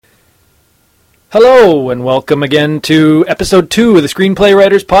Hello, and welcome again to episode 2 of the Screenplay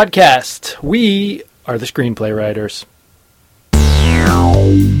Writers Podcast. We are the Screenplay Writers.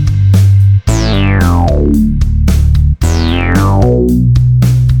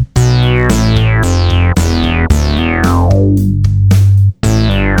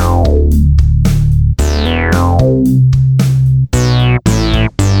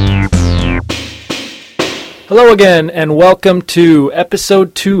 Hello again, and welcome to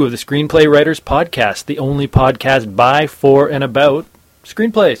episode 2 of the Screenplay Writers Podcast, the only podcast by, for, and about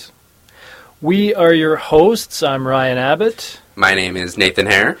screenplays. We are your hosts. I'm Ryan Abbott. My name is Nathan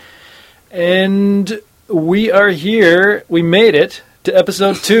Hare. And we are here. We made it to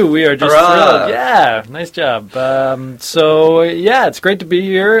episode 2. We are just thrilled. Yeah, nice job. It's great to be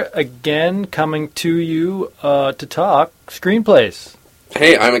here again, coming to you to talk screenplays.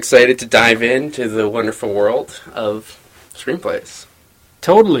 Hey, I'm excited to dive into the wonderful world of screenplays.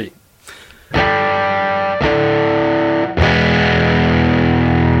 Totally.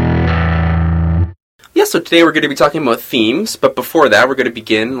 Yeah, so today we're going to be talking about themes, but before that we're going to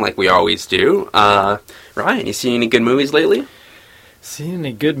begin like we always do. Ryan, you seen any good movies lately? Seen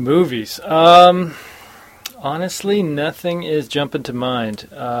any good movies? Honestly, nothing is jumping to mind.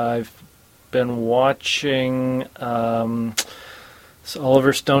 I've been watching... It's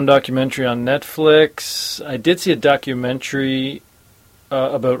Oliver Stone documentary on Netflix. I did see a documentary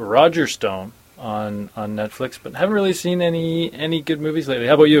about Roger Stone on Netflix, but haven't really seen any good movies lately.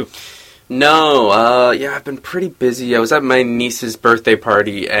 How about you? No, I've been pretty busy. I was at my niece's birthday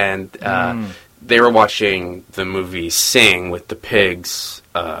party, and they were watching the movie Sing with the pigs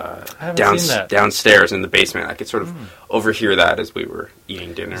downstairs in the basement. I could sort of overhear that as we were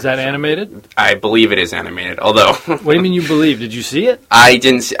eating dinner. Is that animated? I believe it is animated, although... What do you mean you believe? Did you see it? I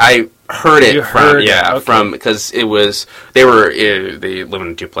didn't see... I heard it. Because it was... They live in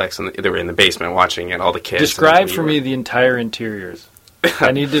a duplex, and they were in the basement watching it, all the kids. Describe for me the entire interiors.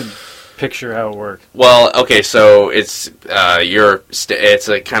 I need to picture how it worked. Well, okay, so it's it's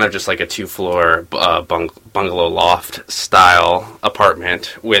a kind of just like a 2-floor bungalow loft style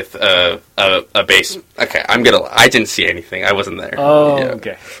apartment with a base. Okay, I didn't see anything. I wasn't there. Oh, yeah.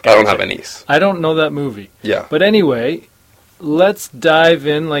 Okay. Gotcha. I don't have any. I don't know that movie. Yeah. But anyway, let's dive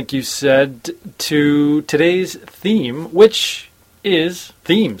in, like you said, to today's theme, which is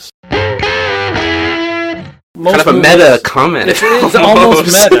themes. Kind of a meta comment. It is almost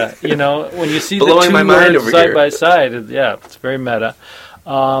meta, when you see blowing the two my mind words over side here. by side. It's very meta.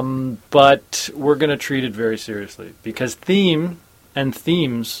 But we're going to treat it very seriously because theme and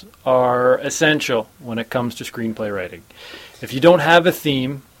themes are essential when it comes to screenplay writing. If you don't have a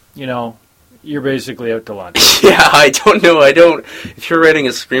theme, you're basically out to lunch. Yeah, I don't know. If you're writing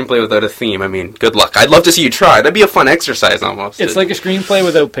a screenplay without a theme, I mean, good luck. I'd love to see you try. That'd be a fun exercise almost. It's like a screenplay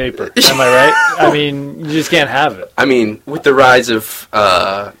without paper. Am I right? I mean, you just can't have it. I mean, with the rise of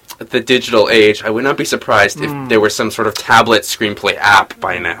the digital age, I would not be surprised if there was some sort of tablet screenplay app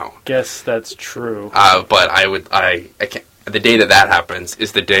by now. Guess that's true. But I can't. The day that happens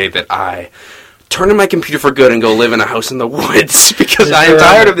is the day that I turn on my computer for good and go live in a house in the woods because I am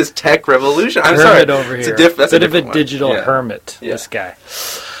tired of this tech revolution. I'm sorry. Over here. That's bit of a digital hermit, this guy.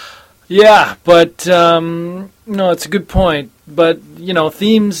 Yeah, but, it's a good point. But,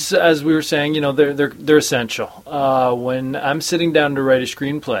 themes, as we were saying, they're essential. When I'm sitting down to write a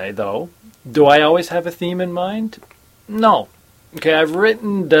screenplay, though, do I always have a theme in mind? No. Okay, I've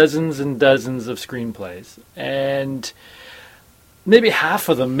written dozens and dozens of screenplays, and maybe half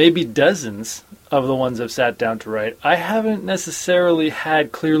of them, maybe dozens of the ones I've sat down to write, I haven't necessarily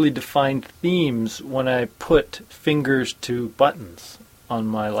had clearly defined themes when I put fingers to buttons on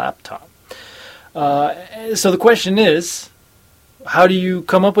my laptop. So the question is, how do you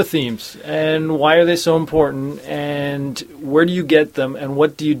come up with themes? And why are they so important? And where do you get them? And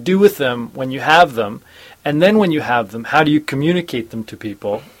what do you do with them when you have them? And then when you have them, how do you communicate them to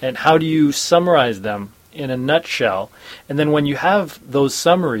people? And how do you summarize them in a nutshell? And then when you have those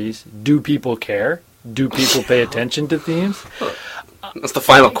summaries, do people care? Do people pay attention to themes? That's the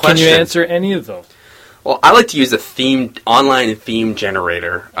final question. Can you answer any of those? Well, I like to use a online theme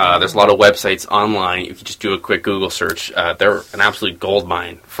generator. There's a lot of websites online. If you just do a quick Google search, they're an absolute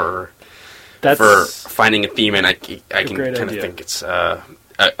goldmine for finding a theme, and I can kind of think it's a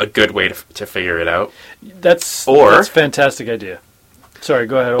good way to figure it out. That's a fantastic idea. Sorry,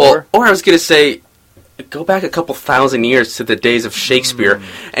 go ahead. Or I was going to say, go back a couple thousand years to the days of Shakespeare,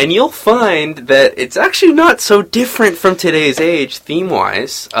 and you'll find that it's actually not so different from today's age,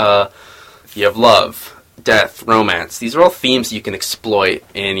 theme-wise. You have love, death, romance. These are all themes you can exploit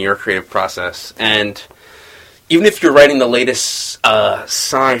in your creative process. And even if you're writing the latest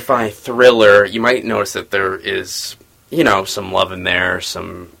sci-fi thriller, you might notice that there is, some love in there,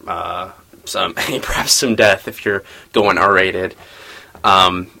 some perhaps some death if you're going R-rated.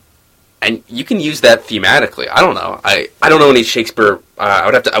 And you can use that thematically. I don't know. I don't know any Shakespeare. I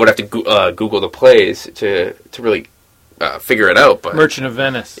would have to Google the plays to really figure it out. But Merchant of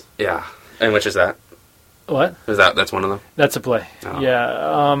Venice. Yeah, and which is that? What? That's one of them? That's a play. Oh.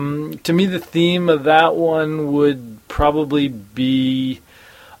 Yeah. To me, the theme of that one would probably be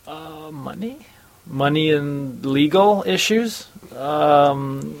money and legal issues.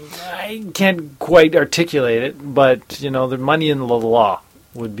 I can't quite articulate it, but the money and the law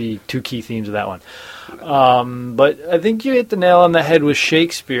would be two key themes of that one. But I think you hit the nail on the head with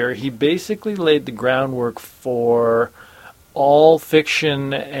Shakespeare. He basically laid the groundwork for all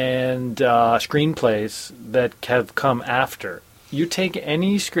fiction and screenplays that have come after. You take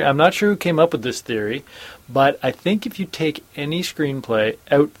any I'm not sure who came up with this theory, but I think if you take any screenplay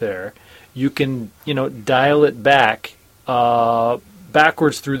out there, you can, dial it back,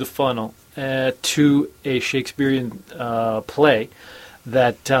 backwards through the funnel to a Shakespearean play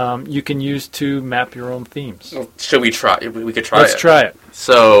that you can use to map your own themes. Well, should we try? We could try Let's try it.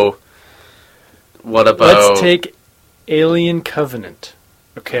 So, what about... Let's take Alien Covenant.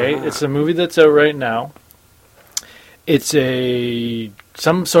 Okay, It's a movie that's out right now. It's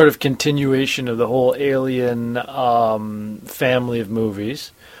some sort of continuation of the whole Alien family of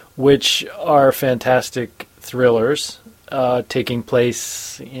movies, which are fantastic thrillers taking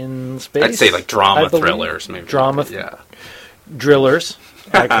place in space. I'd say like drama thrillers, maybe. Drillers,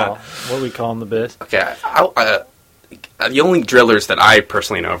 I call what we call them the biz. Okay, the only drillers that I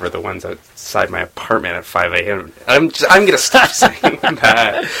personally know are the ones outside my apartment at 5 a.m. I'm going to stop saying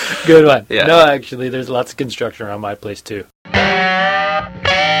that. Good one. Yeah. No, actually, there's lots of construction around my place, too.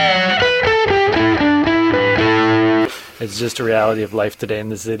 It's just a reality of life today in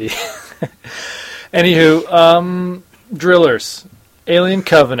the city. Anywho, drillers. Alien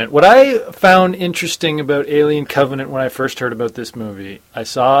Covenant. What I found interesting about Alien Covenant when I first heard about this movie, I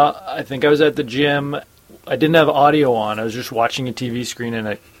think I was at the gym. I didn't have audio on. I was just watching a TV screen and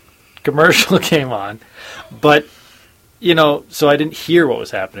a commercial came on. But, so I didn't hear what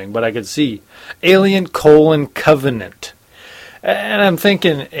was happening, but I could see. Alien Covenant. And I'm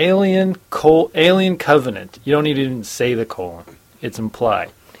thinking, Alien Covenant. You don't need to even say the colon. It's implied.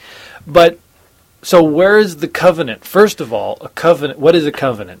 But, so where is the covenant? First of all, a covenant. What is a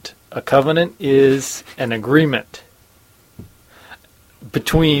covenant? A covenant is an agreement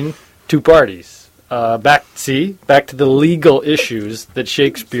between two parties. Back to the legal issues that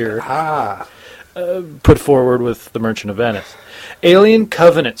Shakespeare put forward with The Merchant of Venice. Alien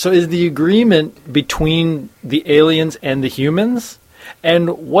Covenant. So is the agreement between the aliens and the humans?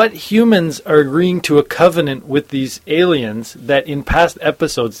 And what humans are agreeing to a covenant with these aliens that in past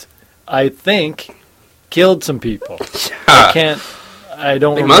episodes, I think, killed some people? Yeah. I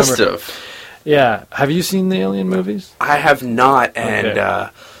don't remember. They must have. Yeah. Have you seen the Alien movies? I have not, and Okay.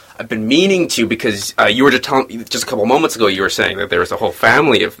 I've been meaning to because you were just a couple moments ago you were saying that there was a whole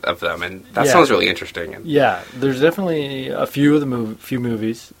family of them, and that sounds really interesting. Yeah, there's definitely a few of the few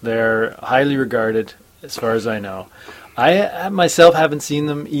movies. They're highly regarded, as far as I know. I myself haven't seen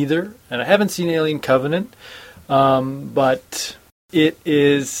them either, and I haven't seen Alien Covenant, but it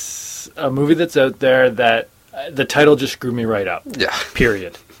is a movie that's out there that the title just screwed me right up. Yeah.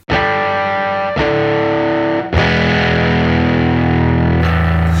 Period.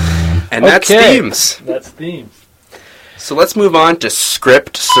 And that's themes. That's themes. So let's move on to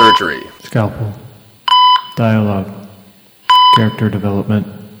script surgery. Scalpel. Dialogue. Character development.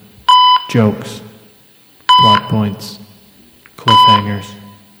 Jokes. Plot points. Cliffhangers.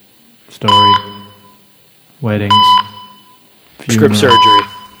 Story. Weddings. Script funeral, surgery.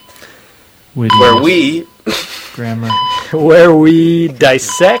 Wittiness, Where we grammar. Where we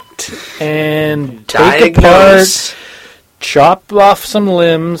dissect and take apart, diagnose. chop off some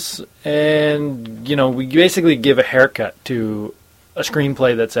limbs, and we basically give a haircut to a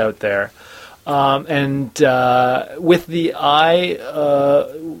screenplay that's out there, and with the eye,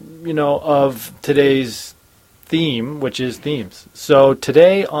 of today's theme, which is themes. So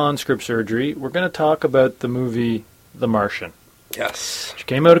today on Script Surgery, we're going to talk about the movie The Martian, Yes. which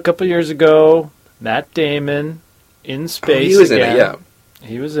came out a couple years ago. Matt Damon in space. He was again. in it, yeah.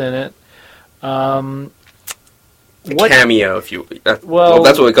 He was in it. Cameo, if you... Well,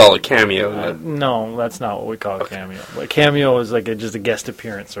 that's what we call a cameo. No, that's not what we call a cameo. A cameo is like just a guest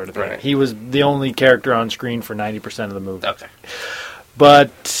appearance sort of thing. Right. He was the only character on screen for 90% of the movie. Okay.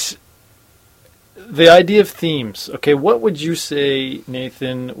 But The idea of themes. Okay, what would you say,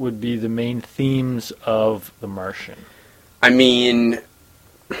 Nathan, would be the main themes of The Martian? I mean,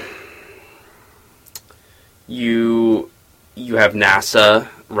 you have NASA,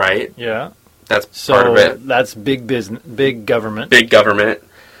 right? Yeah. That's part of it. That's big business, big government. Big government.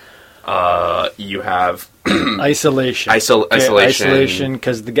 You have isolation. Isolation,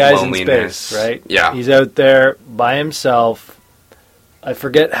 because the guy's in loneliness. space, right? Yeah. He's out there by himself. I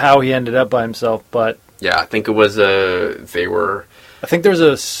forget how he ended up by himself, but... Yeah, I think it was I think there was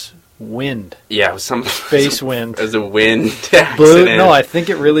a wind. Yeah, it was some... Space wind. It was a wind accident. No, I think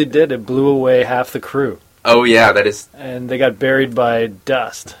it really did. It blew away half the crew. Oh, yeah, that is... And they got buried by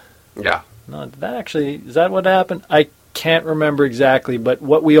dust. Yeah. No, is that what happened? I can't remember exactly, but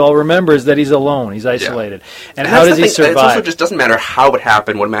what we all remember is that he's alone. He's isolated. Yeah. And how does he survive? It also just doesn't matter how it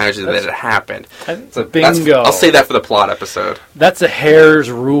happened. What matters is that it happened. Bingo. I'll say that for the plot episode. That's a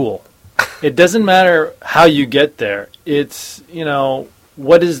hare's rule. It doesn't matter how you get there. It's, how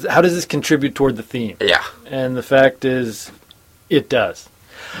does this contribute toward the theme? Yeah. And the fact is, it does.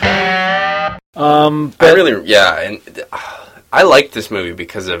 And I liked this movie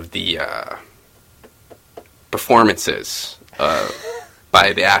because of the performances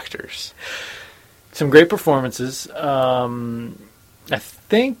by the actors. Some great performances. I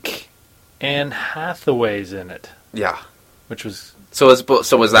think Anne Hathaway's in it. Yeah. Which was... So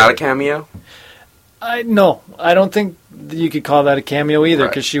was that a cameo? No, I don't think you could call that a cameo either,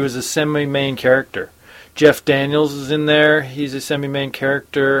 because she was a semi-main character. Jeff Daniels is in there. He's a semi-main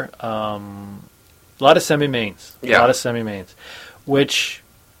character. A lot of semi-mains. Yeah. A lot of semi-mains. Which,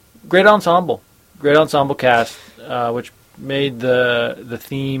 great ensemble cast, which made the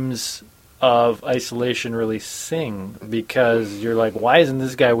themes of isolation really sing, because you're like, why isn't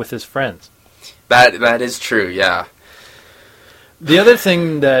this guy with his friends? That is true, yeah. The other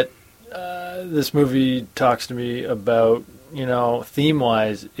thing that this movie talks to me about,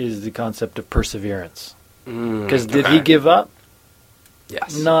 theme-wise, is the concept of perseverance. Because did he give up?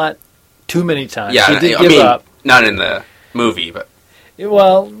 Yes. Not too many times. Yeah, he did give up. Not in the movie, but...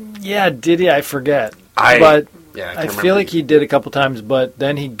 Well, yeah, did he? I forget. I feel like he did a couple times, but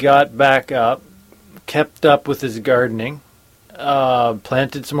then he got back up, kept up with his gardening,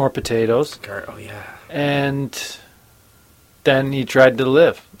 planted some more potatoes. Oh, yeah. And then he tried to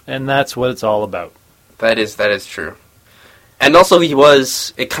live. And that's what it's all about. That is true. And also he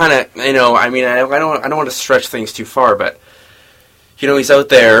was, it kind of, I don't want to stretch things too far, but, he's out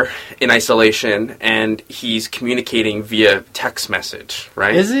there in isolation, and he's communicating via text message,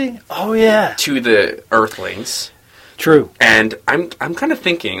 right? Is he? Oh, yeah. To the Earthlings. True. And I'm kind of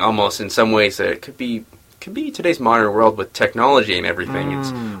thinking, almost in some ways, that it could be today's modern world with technology and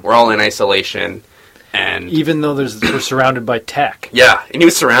everything. We're all in isolation, and... Even though we're surrounded by tech. Yeah, and he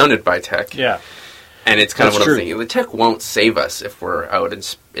was surrounded by tech. Yeah. And it's kind of one of the things. The tech won't save us if we're out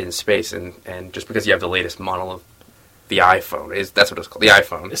in space, and just because you have the latest model of the iPhone, that's what it's called, the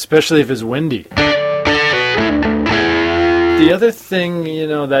iPhone. Especially if it's windy. The other thing,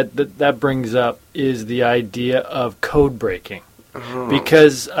 that brings up is the idea of code breaking. Oh.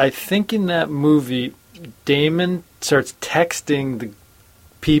 Because I think in that movie, Damon starts texting the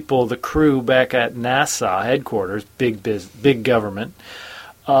people, the crew back at NASA headquarters, big government,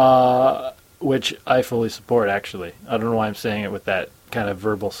 which I fully support, actually. I don't know why I'm saying it with that kind of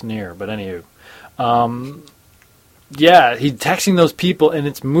verbal sneer, but anywho. Yeah, he's texting those people, and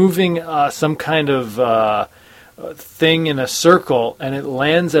it's moving some kind of thing in a circle, and it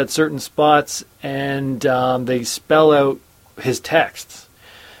lands at certain spots, and they spell out his texts.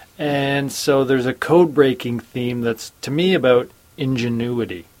 And so there's a code-breaking theme that's, to me, about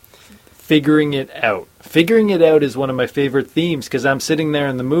ingenuity. Figuring it out. Figuring it out is one of my favorite themes, because I'm sitting there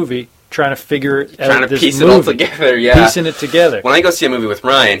in the movie trying to figure out this piece movie. It all together, yeah. Piecing it together. When I go see a movie with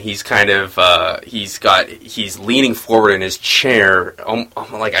Ryan, he's kind of he's leaning forward in his chair,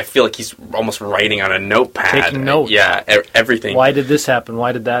 like I feel like he's almost writing on a notepad, taking notes. Yeah, everything. Why did this happen?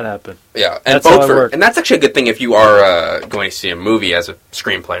 Why did that happen? Yeah, and and that's actually a good thing if you are going to see a movie as a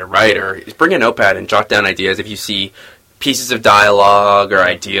screenplay writer. Is bring a notepad and jot down ideas. If you see pieces of dialogue or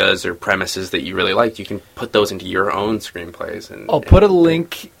ideas or premises that you really liked, you can put those into your own screenplays. I'll put a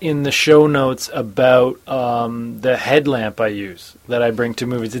link in the show notes about the headlamp I use that I bring to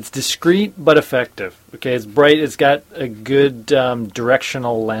movies. It's discreet but effective. Okay, it's bright. It's got a good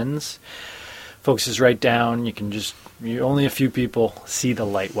directional lens. Focuses right down. Only a few people see the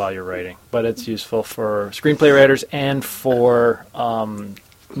light while you're writing, but it's useful for screenplay writers and for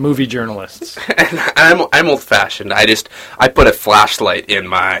movie journalists. And I'm old-fashioned. I put a flashlight in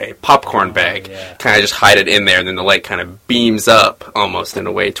my popcorn bag, kind of just hide it in there, and then the light kind of beams up almost in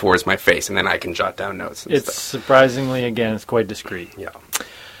a way towards my face, and then I can jot down notes and It's stuff. surprisingly, again, it's quite discreet. Yeah.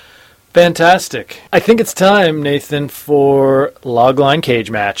 Fantastic. I think it's time, Nathan, for Logline Cage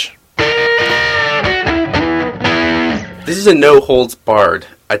Match. This is a no-holds-barred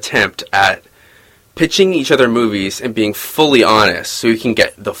attempt at pitching each other movies and being fully honest so you can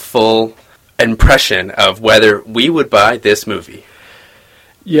get the full impression of whether we would buy this movie.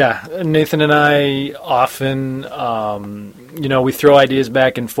 Yeah, Nathan and I often, we throw ideas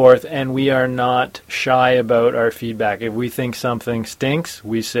back and forth, and we are not shy about our feedback. If we think something stinks,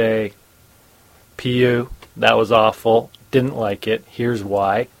 we say, P.U., that was awful, didn't like it, here's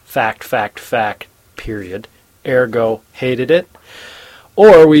why, fact, period, ergo, hated it.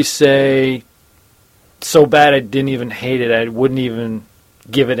 Or we say, so bad I didn't even hate it, I wouldn't even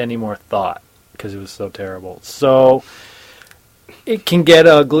give it any more thought because it was so terrible. So it can get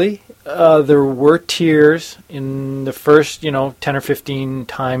ugly. There were tears in the first, 10 or 15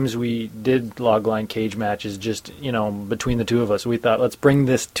 times we did Logline Cage matches, just, between the two of us. We thought, let's bring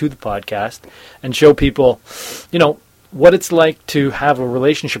this to the podcast and show people, what it's like to have a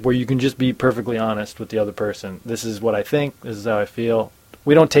relationship where you can just be perfectly honest with the other person. This is what I think. This is how I feel.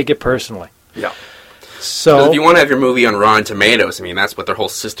 We don't take it personally. Yeah. So if you want to have your movie on Rotten Tomatoes, that's what their whole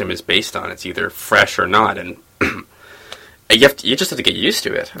system is based on. It's either fresh or not, and you just have to get used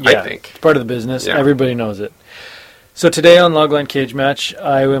to it, I think. It's part of the business. Yeah. Everybody knows it. So today on Logline Cage Match,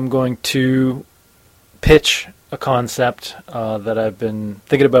 I am going to pitch a concept that I've been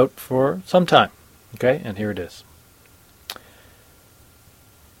thinking about for some time. Okay, and here it is.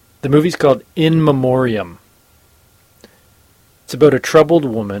 The movie's called In Memoriam. It's about a troubled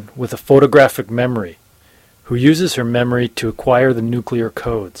woman with a photographic memory who uses her memory to acquire the nuclear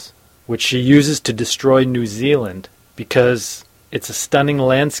codes, which she uses to destroy New Zealand because it's a stunning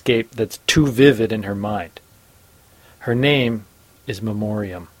landscape that's too vivid in her mind. Her name is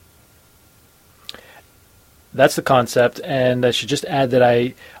Memoriam. That's the concept, and I should just add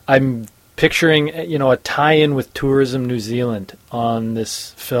that I'm picturing, a tie-in with Tourism New Zealand on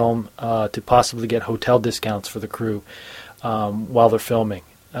this film to possibly get hotel discounts for the crew while they're filming.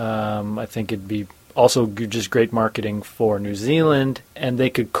 I think it'd be also just great marketing for New Zealand, and they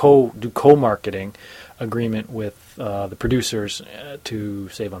could do co-marketing agreement with the producers to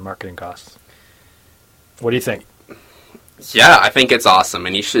save on marketing costs. What do you think? Yeah, I think it's awesome,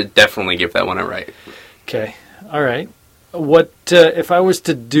 and you should definitely give that one a right. Okay, all right. What if I was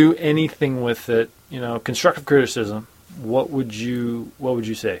to do anything with it? Constructive criticism. What would you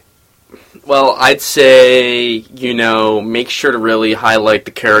say? Well, I'd say make sure to really highlight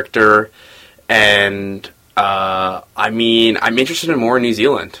the character, and I'm interested in more in New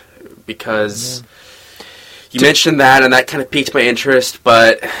Zealand because you mentioned that, and that kind of piqued my interest.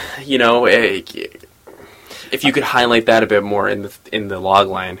 But if you could highlight that a bit more in the log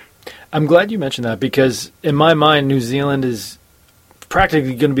line. I'm glad you mentioned that because in my mind, New Zealand is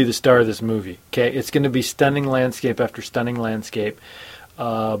practically going to be the star of this movie. Okay, it's going to be stunning landscape after stunning landscape,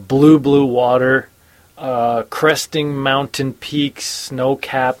 blue water, cresting mountain peaks,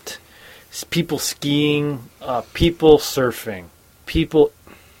 snow-capped, people skiing, people surfing, people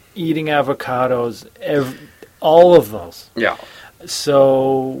eating avocados, all of those. Yeah.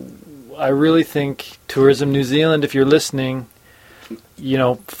 So I really think Tourism New Zealand, if you're listening,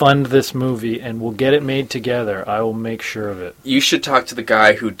 fund this movie, and we'll get it made together. I will make sure of it. You should talk to the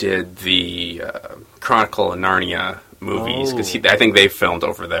guy who did the Chronicle of Narnia movies, because I think they filmed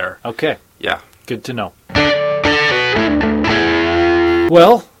over there. Okay. Yeah. Good to know.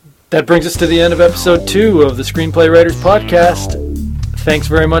 Well, that brings us to the end of episode 2 of the Screenplay Writers Podcast. Thanks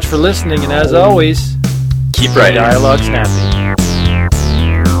very much for listening, and as always, keep writing. Dialogue snappy.